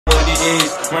is,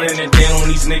 running it down on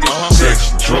these niggas.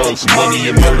 Sex, drugs, money,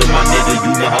 and murder, my nigga.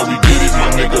 You know how we get it, my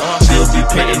nigga. Still be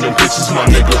planting them bitches, my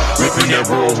nigga. Ripping that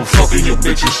roll, fucking your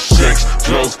bitches. Sex,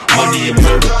 drugs, money, and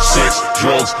murder. Sex,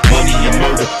 drugs, money, and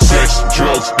murder. Sex,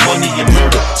 drugs, money, and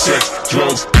murder. Sex,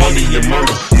 drugs, money, and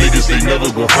murder. Niggas, they never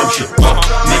gon' hurt you.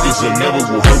 Niggas, they never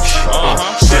will hurt you.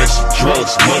 Sex,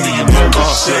 drugs, money, and murder.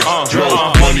 Sex,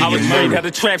 drugs, money, and murder. Had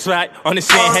the traps right,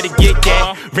 understand how to get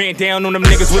that. Ran down on them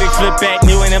niggas with a flip back.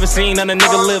 Knew I never seen none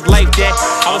nigga live like that.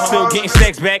 I was still getting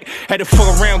stacks back. Had to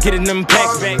fuck around getting them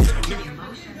packs back.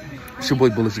 It's your boy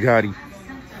Bulletz Gotti.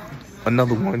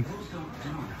 Another one.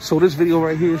 So this video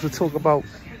right here is to talk about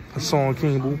Hassan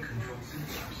Campbell,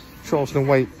 Charleston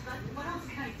White,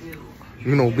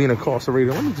 you know, being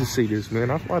incarcerated. Let me just say this,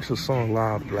 man. I watched Hassan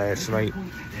live last night,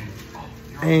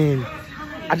 and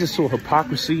I just saw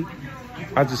hypocrisy.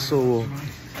 I just saw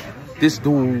this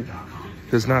dude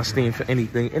does not stand for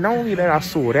anything. And not only that, I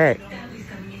saw that,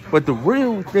 but the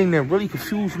real thing that really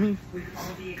confused me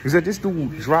is that this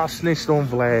dude dry snitched on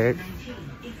Vlad.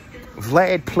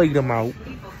 Vlad played him out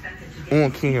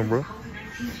on camera.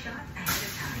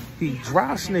 He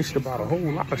dry snitched about a whole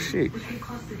lot of shit.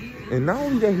 And not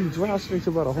only that, he dry snitched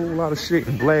about a whole lot of shit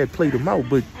and Vlad played him out,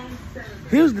 but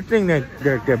here's the thing that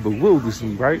bewilders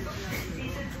me, right?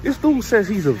 This dude says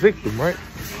he's a victim, right?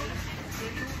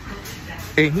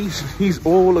 And he's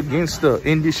all against the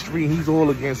industry, he's all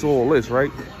against all this,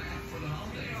 right?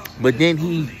 But then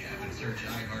he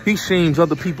shames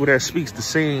other people that speaks the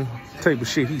same type of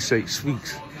shit he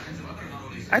speaks.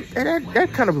 And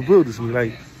that kind of bewilders me.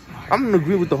 Like, I don't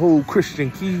agree with the whole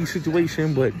Christian Key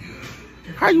situation, but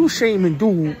how you shaming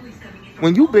dude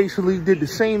when you basically did the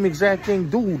same exact thing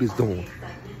dude is doing?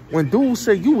 When dude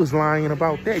said you was lying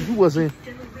about that, you wasn't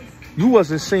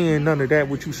saying none of that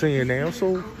what you saying now.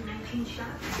 So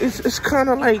it's kind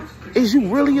of like, is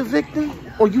you really a victim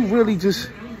or you really just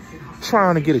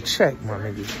trying to get a check, my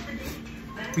nigga?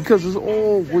 Because it's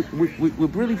all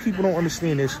what really people don't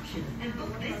understand is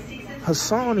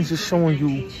Hassan is just showing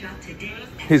you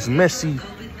his messy,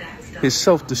 his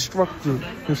self-destructive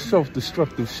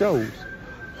shows.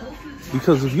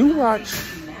 Because if you watch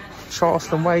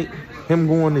Charleston White, him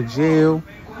going to jail,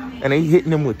 and they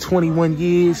hitting him with 21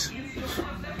 years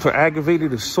for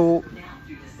aggravated assault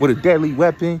with a deadly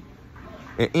weapon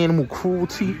and animal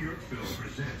cruelty,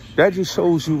 that just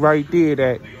shows you right there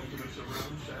that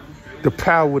the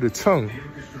power of the tongue.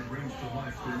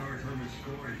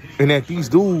 And that these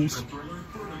dudes,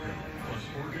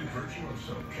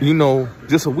 you know,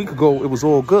 just a week ago, it was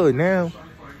all good. Now,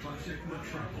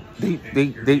 they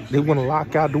want to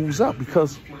lock our dudes up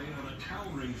because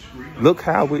look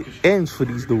how it ends for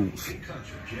these dudes.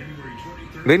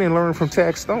 They didn't learn from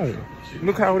Tax Stone.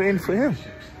 Look how it ended for him.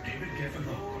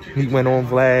 He went on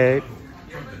Vlad.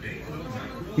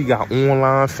 He got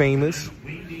online famous.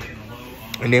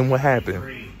 And then what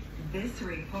happened?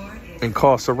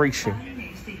 Incarceration.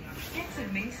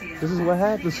 This is what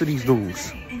happens to these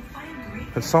dudes.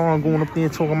 Hassan going up there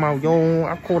talking about, yo,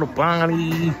 I caught a body.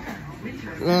 You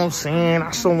know what I'm saying?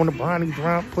 I saw when the body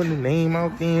dropped, putting the name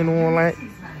out there and all that.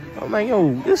 I'm like,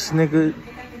 yo, this nigga,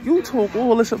 you talk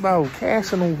all this about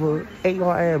casting over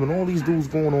AR-AB and all these dudes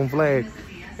going on Vlad,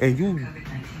 and you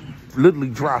literally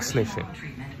dry snitching.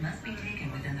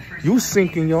 You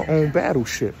sinking your own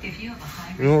battleship. You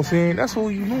know what I'm saying? That's what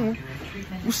you doing.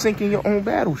 You sinking your own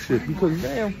battleship because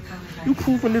now you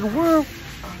proving to the world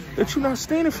that you're not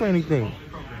standing for anything.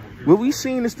 What we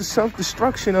seen is the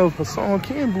self-destruction of Hassan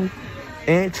Campbell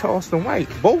and Charleston White.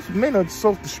 Both men are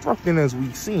self-destructing as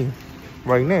we seen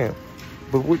right now.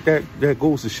 But what that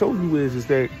goes to show you is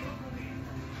that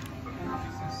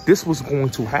this was going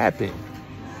to happen.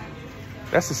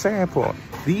 That's the sad part.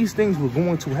 These things were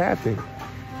going to happen,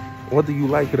 whether you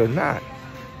like it or not.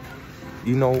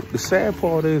 You know, the sad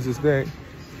part is that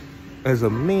as a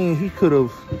man, he could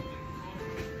have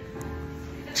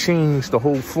changed the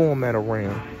whole format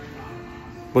around,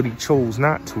 but he chose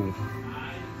not to.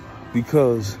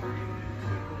 Because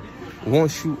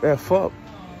once you F up,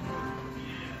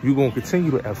 you're going to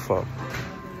continue to F up.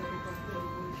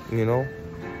 You know?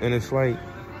 And it's like,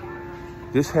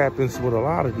 this happens with a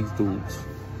lot of these dudes.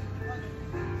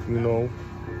 You know?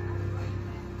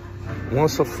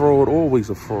 Once a fraud, always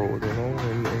a fraud, you know?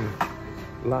 And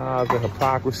lies and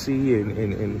hypocrisy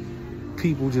and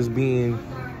people just being,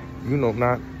 you know,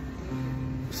 not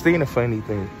standing for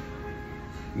anything.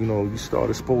 You know, you start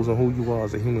exposing who you are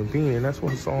as a human being, and that's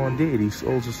what Hassan did. He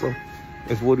exposed himself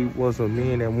as what he was, a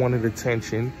man that wanted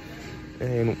attention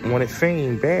and wanted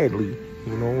fame badly,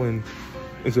 you know. And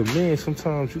as a man,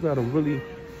 sometimes you gotta really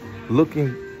look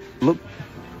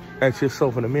ask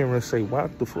yourself in the mirror and say,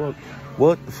 what the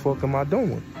fuck am I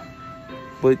doing?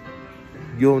 But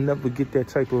you'll never get that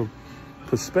type of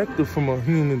perspective from a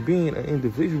human being, an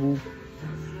individual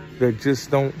that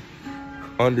just don't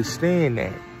understand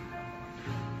that.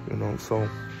 You know, so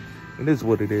it is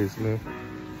what it is, man.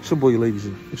 It's your boy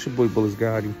Lazy. It's your boy Bulletz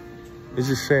Gotti. It's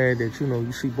just sad that, you know,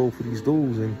 you see both of these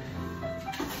dudes and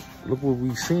look what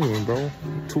we seeing, bro.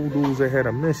 Two dudes that had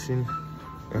a mission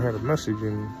and had a message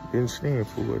and didn't stand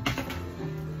for it.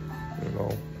 You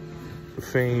know, the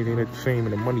fame, they let the fame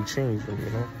and the money change them, you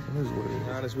know. It is what it is. To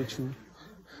be honest with you,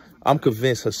 I'm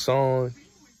convinced Hassan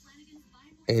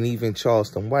and even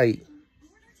Charleston White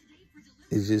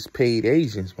is just paid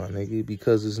agents, my nigga,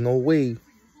 because there's no way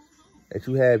that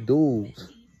you have dudes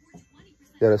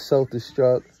that are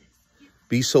self-destruct,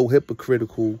 be so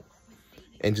hypocritical,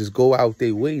 and just go out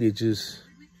their way to just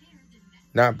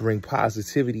not bring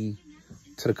positivity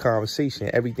to the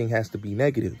conversation. Everything has to be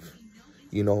negative.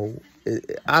 You know,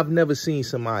 I've never seen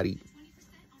somebody,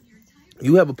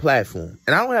 you have a platform,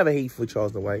 and I don't have a hate for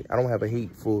Charleston White. I don't have a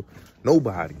hate for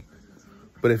nobody.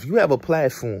 But if you have a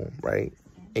platform, right,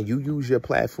 and you use your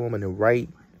platform in the right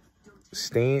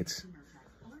stance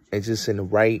and just in the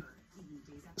right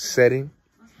setting,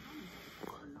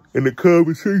 and the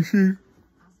conversation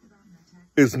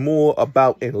is more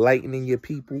about enlightening your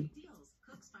people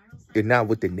and not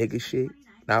with the nigga shit,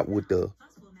 not with the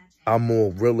I'm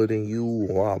more realer than you,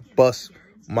 or I'll bust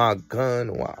my gun,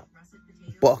 or I'll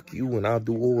buck you and I'll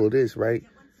do all of this, right?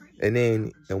 And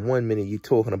then in 1 minute you're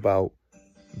talking about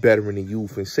bettering the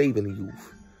youth and saving the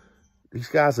youth. These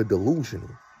guys are delusional.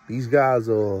 These guys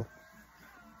are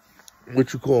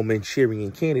what you call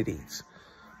Manchurian candidates.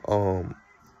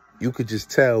 You could just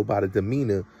tell by the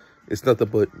demeanor, it's nothing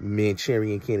but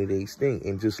Manchurian candidates thing.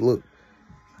 And just look,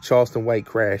 Charleston White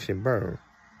crash and burn.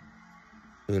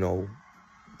 You know,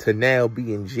 to now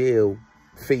be in jail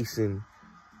facing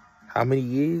how many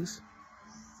years?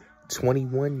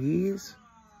 21 years?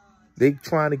 They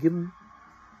trying to give him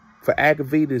for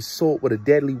aggravated assault with a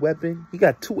deadly weapon. He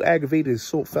got 2 aggravated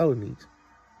assault felonies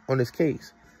on this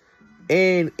case.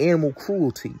 And animal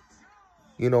cruelty.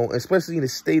 You know, especially in the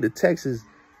state of Texas,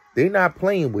 they're not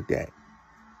playing with that.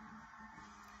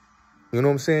 You know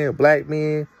what I'm saying? A black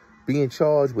man being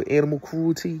charged with animal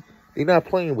cruelty, they're not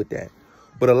playing with that.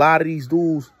 But a lot of these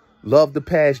dudes love to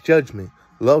pass judgment,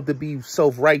 love to be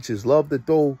self-righteous, love to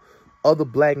throw other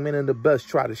black men in the bus,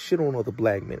 try to shit on other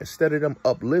black men. Instead of them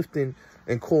uplifting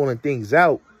and calling things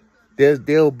out,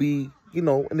 they'll be, you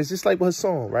know, and it's just like with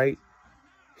Hassan, right?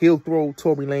 He'll throw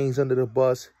Tory Lanez under the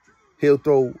bus. He'll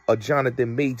throw a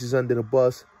Jonathan Majors under the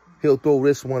bus. He'll throw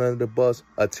this one under the bus,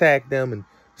 attack them and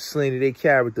slander their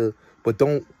character, but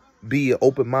don't be an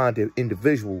open-minded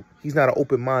individual. He's not an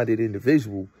open-minded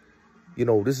individual. You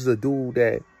know, this is a dude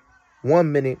that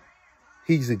 1 minute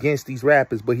he's against these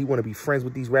rappers, but he want to be friends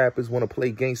with these rappers, want to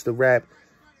play gangster rap.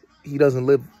 He doesn't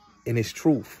live in his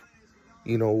truth.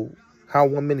 You know, how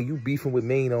 1 minute you beefing with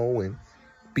Mano and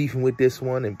beefing with this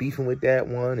one and beefing with that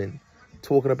one and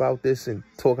talking about this and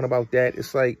talking about that.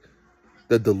 It's like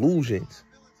the delusions,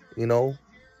 you know?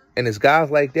 And it's guys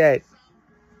like that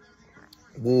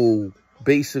will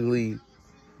basically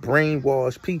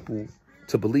brainwash people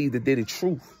to believe that they're the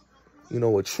truth. You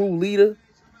know, a true leader,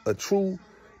 a true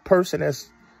person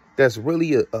that's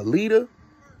really a leader,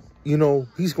 you know,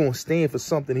 he's going to stand for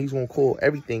something. He's going to call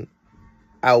everything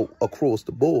out across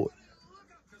the board.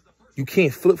 You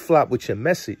can't flip-flop with your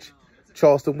message.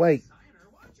 Charleston White,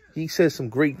 he says some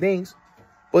great things,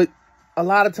 but a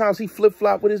lot of times he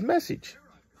flip-flop with his message.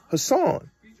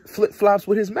 Hassan flip-flops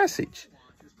with his message.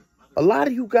 A lot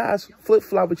of you guys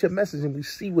flip-flop with your message, and we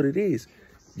see what it is.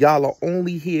 Y'all are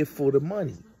only here for the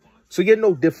money. So you're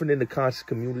no different in the conscious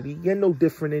community. You're no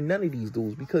different in none of these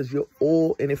dudes because you're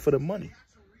all in it for the money.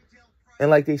 And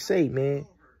like they say, man,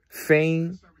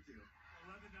 fame,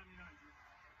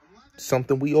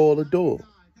 something we all adore.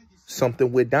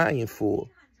 Something we're dying for.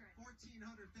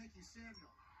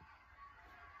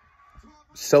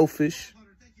 Selfish,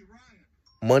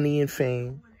 money and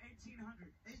fame.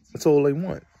 That's all they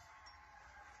want.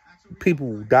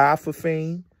 People die for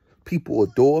fame. People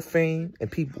adore fame.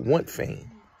 And people want fame.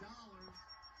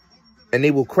 And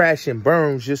they will crash and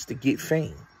burn just to get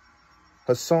fame.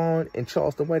 Hassan and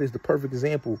Charleston White is the perfect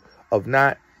example of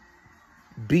not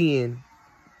being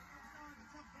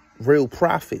real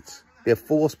prophets. They're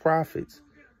false prophets.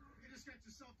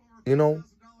 You know,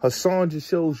 Hassan just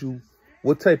shows you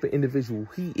what type of individual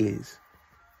he is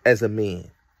as a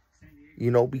man. You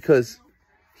know, because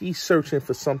he's searching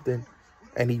for something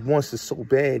and he wants it so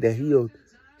bad that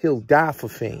he'll die for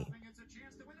fame.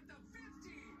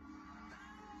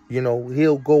 You know,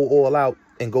 he'll go all out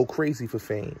and go crazy for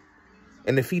fame.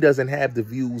 And if he doesn't have the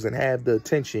views and have the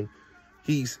attention,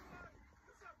 he's,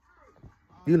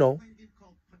 you know,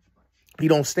 he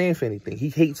don't stand for anything. He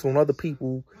hates on other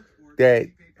people that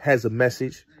has a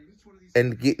message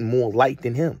and getting more light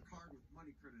than him.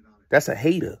 That's a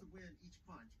hater.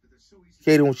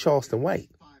 Hater on Charleston White.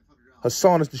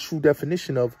 Hassan is the true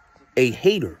definition of a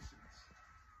hater.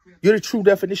 You're the true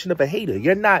definition of a hater.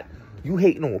 You're not, you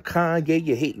hating on Kanye,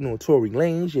 you're hating on Tory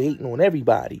Lanez, you're hating on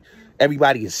everybody.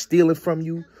 Everybody is stealing from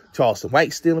you. Charleston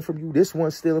White stealing from you. This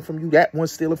one's stealing from you. That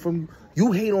one's stealing from you.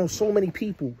 You hate on so many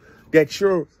people that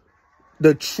you're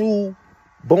the true,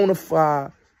 bona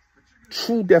fide,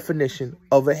 true definition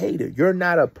of a hater. You're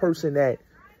not a person that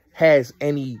has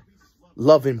any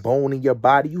loving bone in your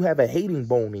body. You have a hating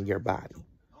bone in your body.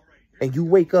 And you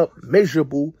wake up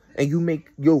miserable and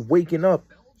you're waking up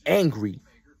angry.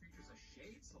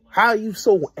 How are you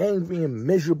so angry and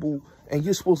miserable and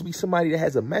you're supposed to be somebody that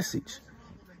has a message?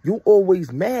 You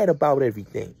always mad about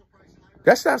everything.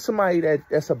 That's not somebody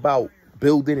that's about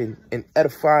building and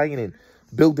edifying and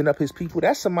building up his people.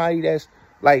 That's somebody that's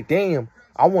like, damn,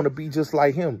 I want to be just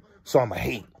like him, so I'm going to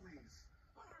hate.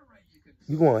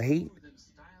 You going to hate?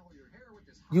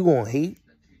 You going to hate?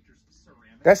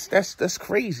 That's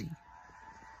crazy.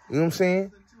 You know what I'm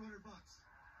saying?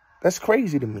 That's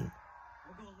crazy to me.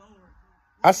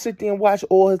 I sit there and watch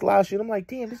all his live shit. I'm like,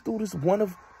 damn, this dude is one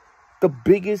of the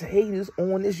biggest haters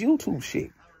on this YouTube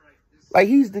shit. Like,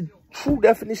 he's the true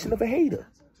definition of a hater.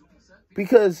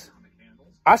 Because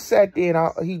I sat there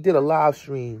and he did a live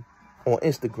stream on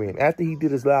Instagram. After he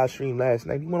did his live stream last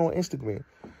night, he went on Instagram.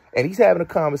 And he's having a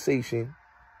conversation.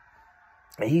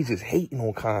 And he's just hating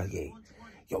on Kanye.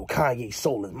 Yo, Kanye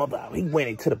sold his mother out. He went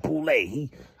into the Bulletz.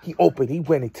 He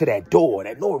went into that door,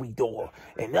 that Nori door.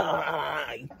 And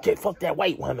he can't fuck that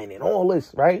white woman and all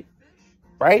this, right?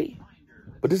 Right?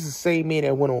 But this is the same man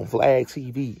that went on Vlad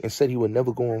TV and said he would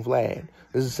never go on Vlad.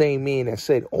 This is the same man that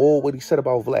said all what he said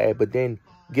about Vlad, but then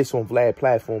gets on Vlad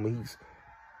platform and he's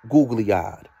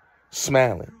googly-eyed,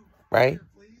 smiling, right?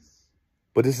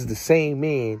 But this is the same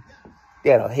man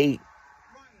that'll hate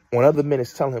when other men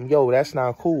is telling him, yo, that's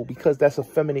not cool, because that's a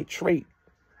feminine trait.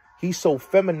 He's so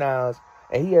feminized,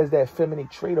 and he has that feminine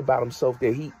trait about himself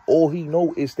that all he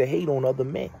knows is to hate on other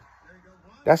men.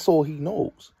 That's all he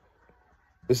knows.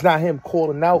 It's not him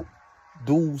calling out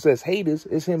dudes as haters.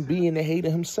 It's him being a hater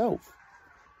himself.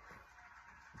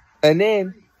 And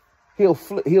then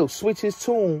he'll switch his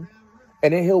tune,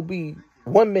 and then he'll be,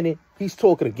 1 minute he's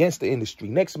talking against the industry.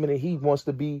 Next minute he wants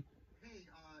to be,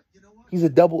 he's a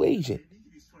double agent.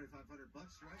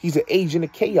 He's an agent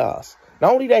of chaos.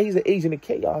 Not only that, he's an agent of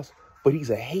chaos, but he's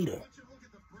a hater.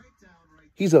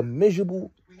 He's a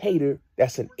miserable hater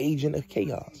that's an agent of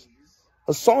chaos.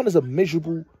 Hassan is a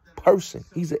miserable person.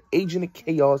 He's an agent of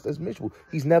chaos that's miserable.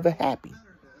 He's never happy.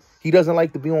 He doesn't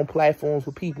like to be on platforms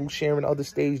with people sharing other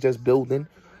stage that's building.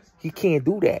 He can't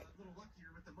do that.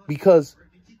 Because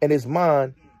in his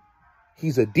mind,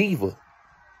 he's a diva.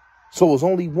 So there's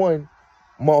only one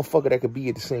motherfucker that could be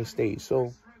at the same stage.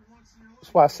 So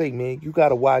that's why I say, man, you got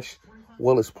to watch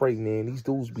Bulletz pray, man. These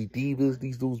dudes be divas.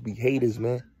 These dudes be haters,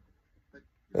 man.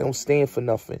 They don't stand for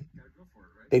nothing.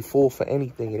 They fall for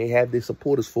anything, and they have their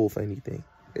supporters fall for anything.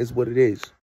 It's what it is.